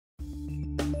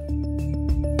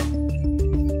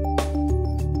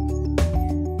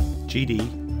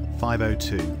GD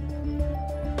 502,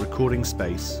 Recording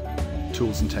Space,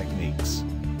 Tools and Techniques,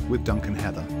 with Duncan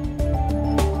Heather.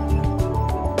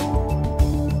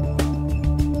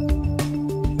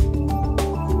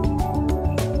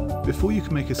 Before you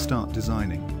can make a start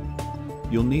designing,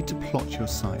 you'll need to plot your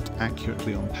site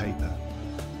accurately on paper,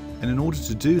 and in order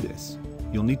to do this,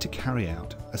 you'll need to carry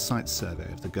out a site survey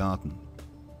of the garden.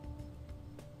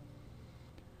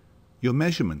 Your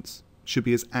measurements should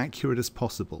be as accurate as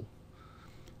possible,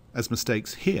 as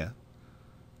mistakes here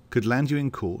could land you in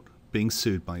court being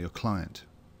sued by your client.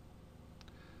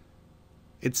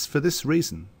 It's for this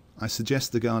reason I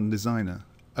suggest the garden designer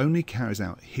only carries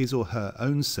out his or her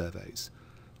own surveys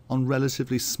on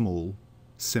relatively small,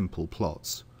 simple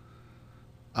plots,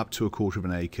 up to 1/4 of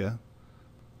an acre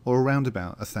or around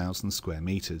about 1,000 square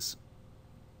meters.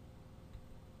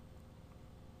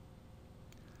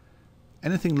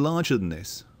 Anything larger than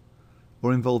this,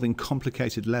 or involving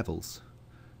complicated levels,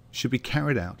 should be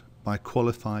carried out by a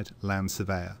qualified land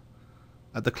surveyor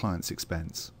at the client's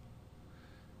expense.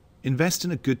 Invest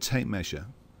in a good tape measure.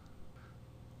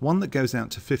 One that goes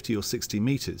out to 50 or 60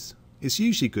 meters is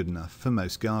usually good enough for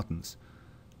most gardens,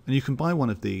 and you can buy one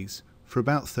of these for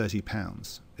about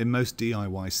 £30 in most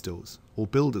DIY stores or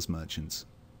builders merchants.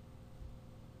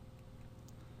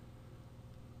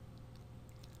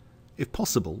 If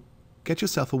possible, get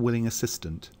yourself a willing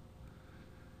assistant.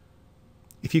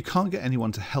 If you can't get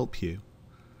anyone to help you,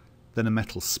 then a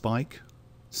metal spike,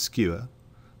 skewer,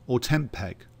 or temp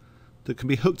peg that can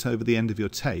be hooked over the end of your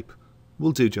tape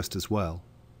will do just as well.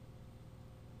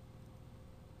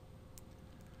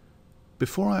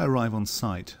 Before I arrive on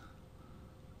site,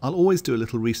 I'll always do a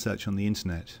little research on the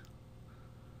internet.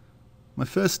 My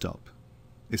first stop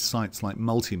is sites like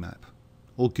Multimap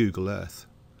or Google Earth,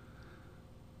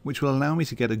 which will allow me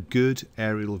to get a good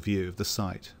aerial view of the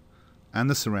site and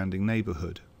the surrounding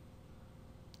neighbourhood.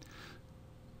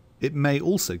 It may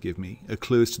also give me a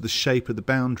clue as to the shape of the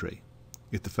boundary,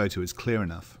 if the photo is clear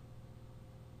enough.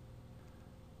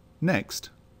 Next,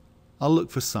 I'll look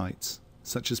for sites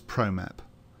such as ProMap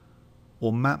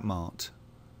or MapMart.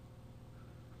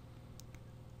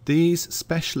 These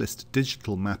specialist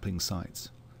digital mapping sites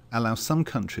allow some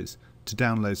countries to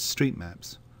download street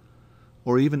maps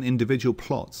or even individual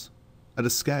plots at a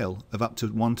scale of up to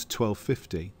 1 to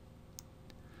 1250,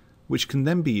 which can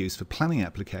then be used for planning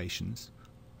applications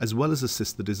as well as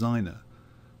assist the designer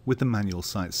with the manual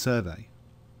site survey,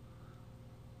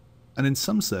 and in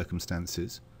some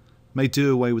circumstances may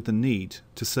do away with the need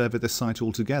to survey the site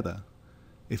altogether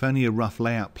if only a rough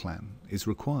layout plan is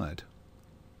required.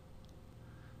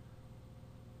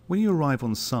 When you arrive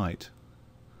on site,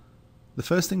 the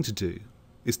first thing to do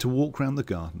is to walk around the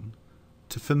garden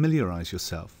to familiarise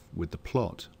yourself with the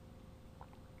plot.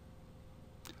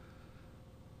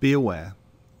 Be aware,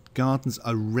 gardens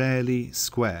are rarely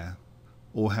square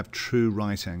or have true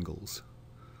right angles.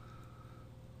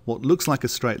 What looks like a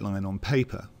straight line on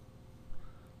paper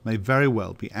may very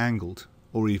well be angled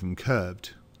or even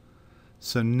curved,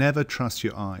 so never trust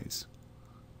your eyes.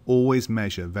 Always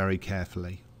measure very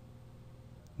carefully.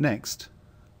 Next,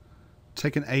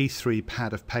 take an A3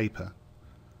 pad of paper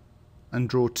and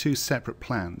draw 2 separate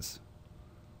plans,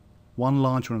 one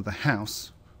large one of the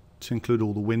house to include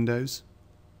all the windows,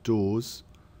 doors,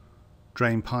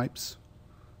 drain pipes,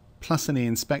 plus any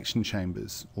inspection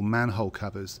chambers or manhole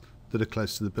covers that are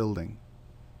close to the building.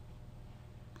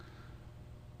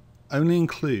 Only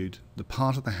include the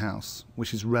part of the house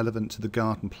which is relevant to the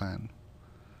garden plan,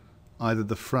 either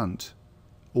the front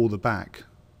or the back.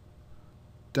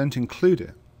 Don't include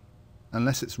it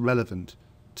unless it's relevant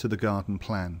to the garden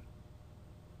plan.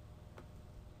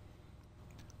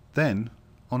 Then,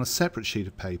 on a separate sheet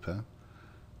of paper,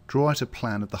 draw out a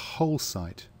plan of the whole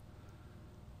site,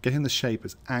 getting the shape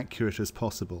as accurate as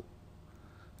possible,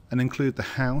 and include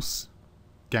the house,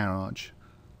 garage,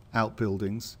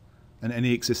 outbuildings, and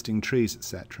any existing trees,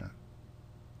 etc.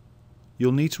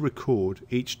 You'll need to record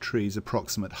each tree's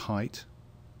approximate height,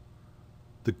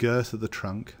 the girth of the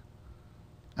trunk,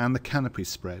 and the canopy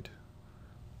spread,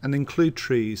 and include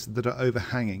trees that are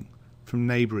overhanging from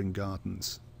neighbouring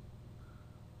gardens.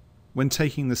 When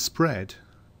taking the spread,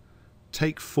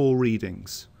 take 4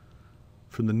 readings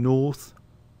from the north,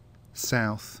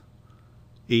 south,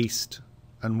 east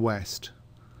and west,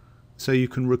 so you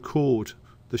can record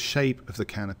the shape of the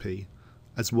canopy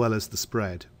as well as the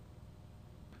spread.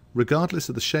 Regardless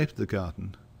of the shape of the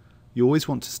garden, you always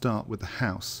want to start with the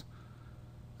house,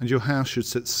 and your house should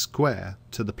sit square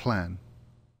to the plan.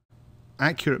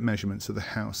 Accurate measurements of the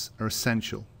house are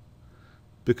essential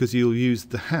because you'll use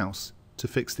the house to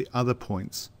fix the other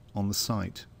points on the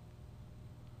site.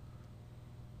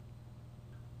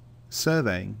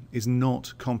 Surveying is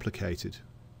not complicated.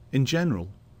 In general,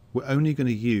 we're only going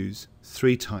to use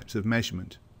 3 types of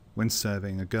measurement when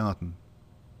surveying a garden.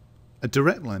 A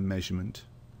direct line measurement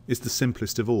is the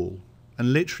simplest of all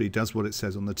and literally does what it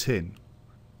says on the tin.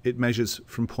 It measures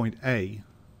from point A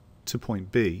to point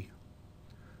B.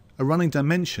 A running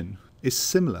dimension is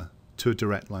similar to a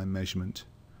direct line measurement,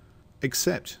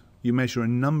 except you measure a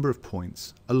number of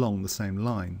points along the same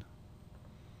line.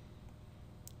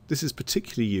 This is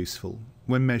particularly useful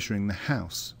when measuring the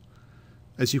house,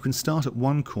 as you can start at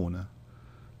one corner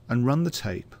and run the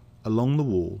tape along the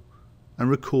wall and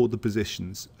record the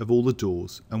positions of all the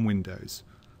doors and windows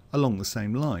along the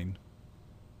same line.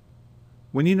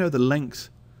 When you know the length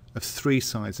of 3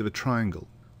 sides of a triangle,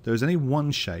 there is only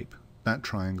one shape that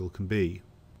triangle can be.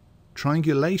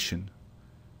 Triangulation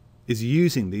is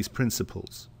using these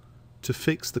principles to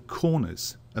fix the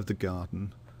corners of the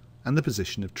garden and the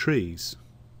position of trees.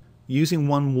 Using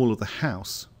one wall of the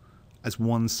house as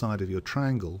one side of your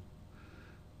triangle,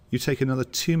 you take another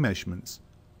 2 measurements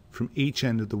from each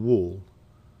end of the wall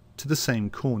to the same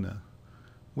corner,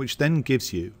 which then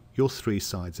gives you your 3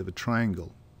 sides of a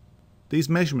triangle. These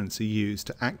measurements are used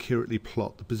to accurately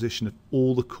plot the position of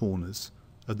all the corners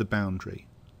of the boundary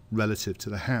relative to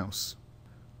the house.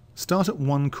 Start at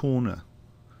one corner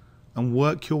and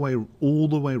work your way all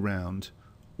the way round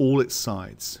all its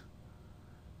sides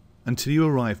until you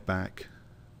arrive back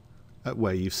at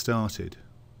where you've started.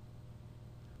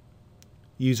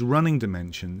 Use running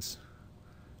dimensions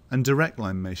and direct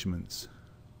line measurements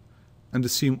and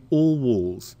assume all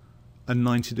walls are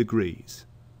 90 degrees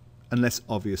unless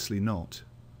obviously not.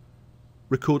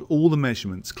 Record all the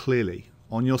measurements clearly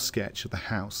on your sketch of the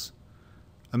house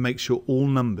and make sure all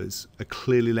numbers are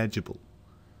clearly legible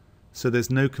so there's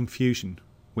no confusion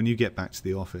when you get back to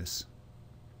the office.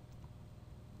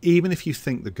 Even if you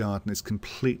think the garden is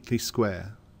completely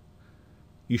square,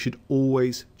 you should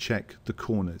always check the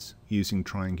corners using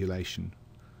triangulation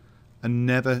and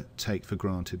never take for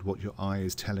granted what your eye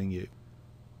is telling you.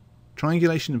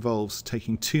 Triangulation involves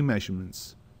taking 2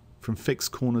 measurements from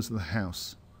fixed corners of the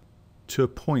house to a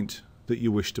point that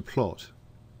you wish to plot.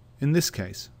 In this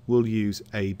case, we'll use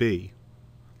AB,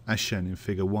 as shown in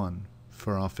figure 1,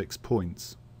 for our fixed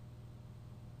points.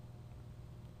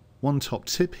 One top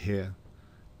tip here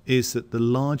is that the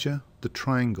larger the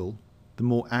triangle, the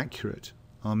more accurate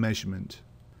our measurement.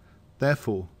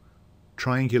 Therefore,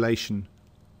 triangulation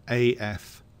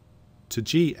AF to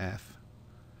GF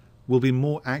will be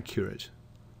more accurate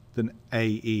than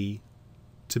AE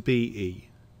to BE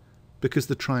because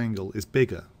the triangle is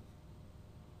bigger.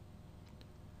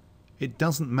 It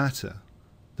doesn't matter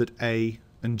that A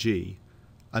and G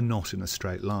are not in a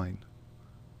straight line.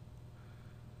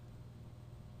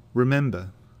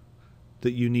 Remember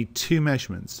that you need 2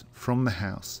 measurements from the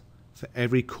house for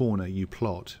every corner you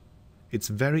plot. It's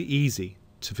very easy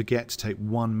to forget to take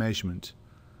 1 measurement,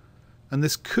 and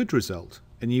this could result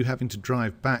in you having to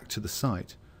drive back to the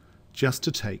site just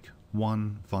to take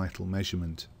 1 vital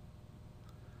measurement.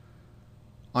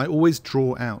 I always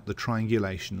draw out the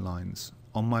triangulation lines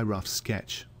on my rough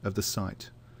sketch of the site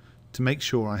to make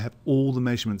sure I have all the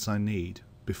measurements I need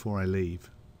before I leave.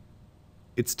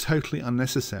 It's totally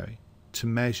unnecessary to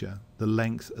measure the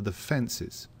length of the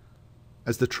fences,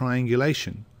 as the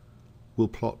triangulation will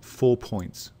plot 4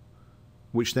 points,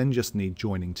 which then just need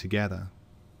joining together.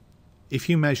 If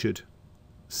you measured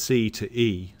C to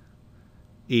E,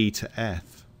 E to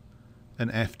F,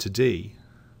 and F to D,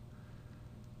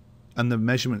 and the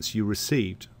measurements you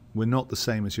received were not the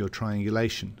same as your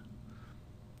triangulation,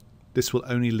 this will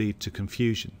only lead to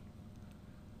confusion.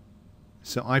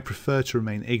 So I prefer to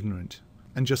remain ignorant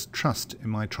and just trust in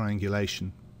my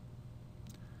triangulation.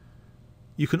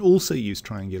 You can also use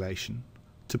triangulation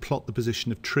to plot the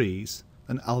position of trees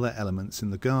and other elements in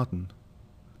the garden.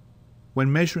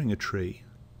 When measuring a tree,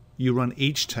 you run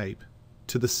each tape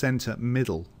to the centre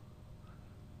middle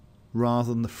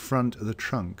rather than the front of the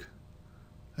trunk,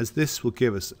 as this will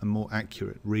give us a more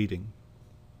accurate reading.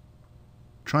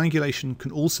 Triangulation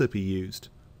can also be used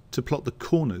to plot the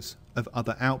corners of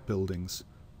other outbuildings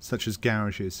such as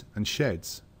garages and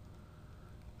sheds,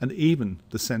 and even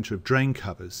the centre of drain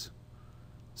covers,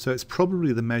 so it's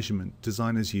probably the measurement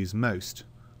designers use most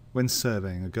when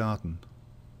surveying a garden.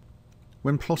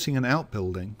 When plotting an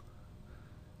outbuilding,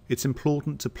 it's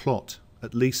important to plot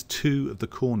at least 2 of the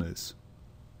corners.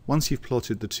 Once you've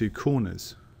plotted the 2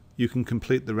 corners, you can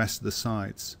complete the rest of the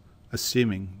sides,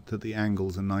 assuming that the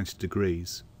angles are 90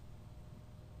 degrees.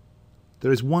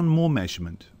 There is one more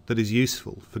measurement that is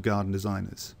useful for garden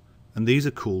designers, and these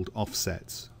are called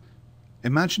offsets.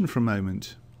 Imagine for a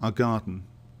moment our garden,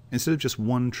 instead of just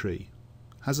 1 tree,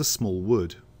 has a small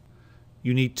wood.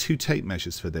 You need 2 tape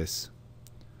measures for this.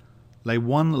 Lay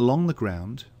one along the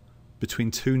ground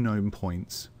between 2 known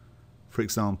points, for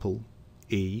example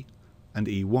E and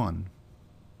E1.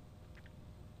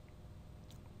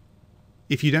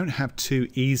 If you don't have 2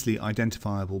 easily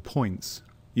identifiable points,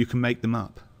 you can make them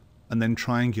up and then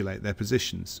triangulate their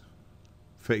positions.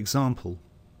 For example,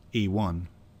 E1.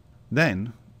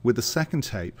 Then, with the second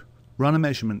tape, run a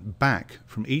measurement back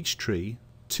from each tree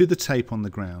to the tape on the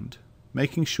ground,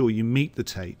 making sure you meet the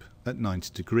tape at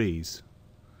 90 degrees.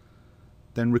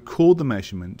 Then record the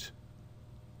measurement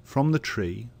from the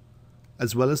tree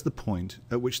as well as the point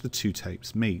at which the 2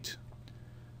 tapes meet.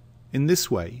 In this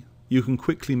way, you can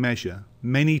quickly measure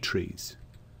many trees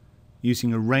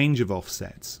using a range of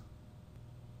offsets.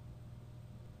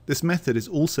 This method is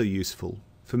also useful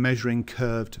for measuring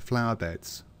curved flower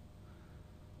beds.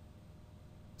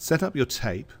 Set up your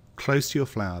tape close to your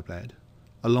flower bed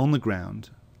along the ground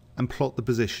and plot the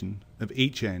position of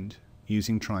each end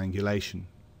using triangulation.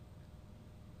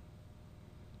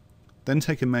 Then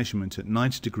take a measurement at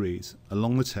 90 degrees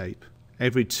along the tape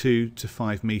every 2 to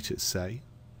 5 meters, say,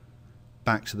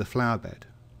 back to the flower bed,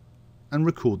 and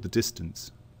record the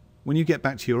distance. When you get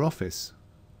back to your office,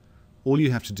 all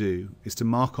you have to do is to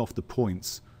mark off the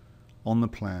points on the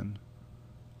plan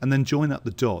and then join up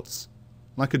the dots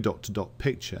like a dot-to-dot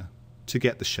picture to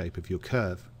get the shape of your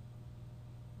curve.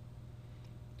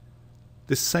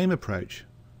 This same approach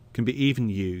can be even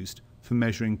used for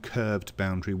measuring curved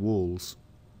boundary walls.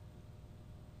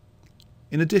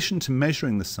 In addition to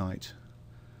measuring the site,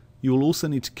 you will also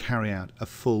need to carry out a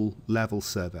full level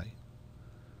survey,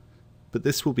 but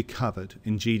this will be covered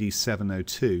in GD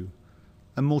 702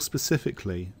 and more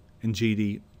specifically in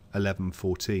GD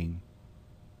 1114.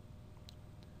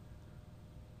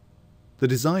 The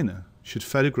designer should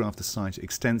photograph the site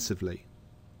extensively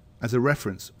as a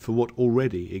reference for what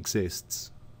already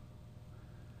exists.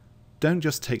 Don't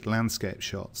just take landscape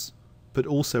shots, but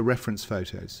also reference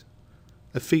photos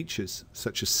of features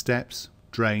such as steps,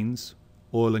 drains,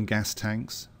 oil and gas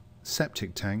tanks,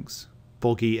 septic tanks,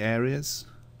 boggy areas,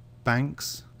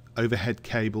 banks, overhead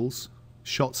cables,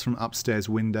 shots from upstairs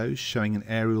windows showing an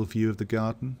aerial view of the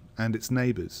garden and its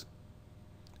neighbours.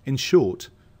 In short,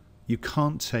 you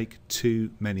can't take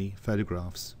too many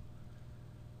photographs.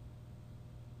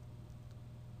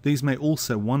 These may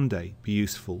also one day be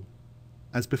useful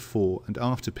as before and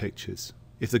after pictures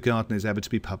if the garden is ever to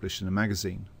be published in a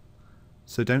magazine,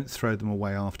 so don't throw them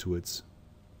away afterwards.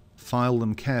 File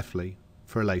them carefully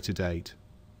for a later date.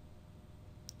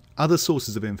 Other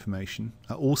sources of information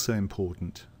are also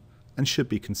important and should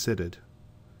be considered.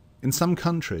 In some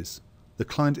countries, the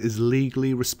client is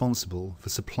legally responsible for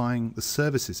supplying the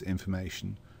services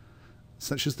information,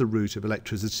 such as the route of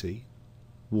electricity,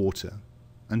 water,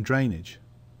 and drainage.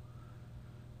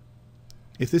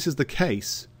 If this is the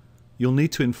case, you'll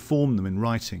need to inform them in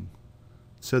writing,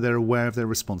 so they're aware of their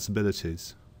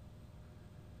responsibilities.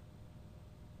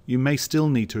 You may still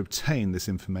need to obtain this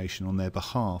information on their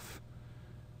behalf,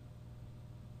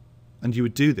 and you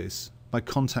would do this by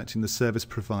contacting the service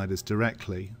providers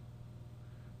directly,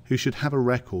 who should have a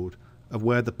record of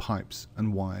where the pipes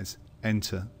and wires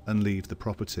enter and leave the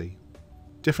property.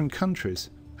 Different countries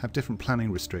have different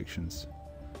planning restrictions,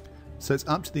 so it's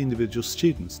up to the individual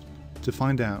students to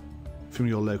find out from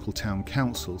your local town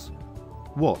councils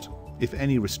what, if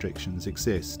any, restrictions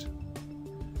exist.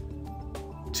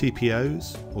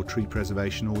 TPOs or tree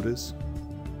preservation orders,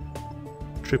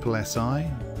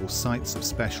 SSSI or sites of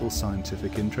special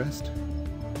scientific interest,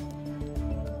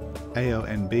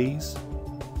 AONBs,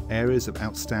 areas of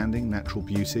outstanding natural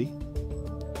beauty,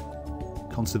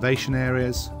 conservation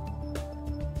areas,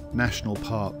 national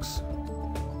parks,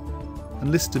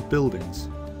 and listed buildings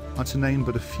are to name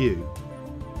but a few.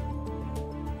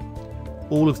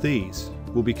 All of these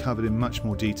will be covered in much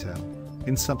more detail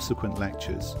in subsequent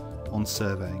lectures on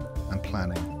surveying and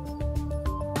planning.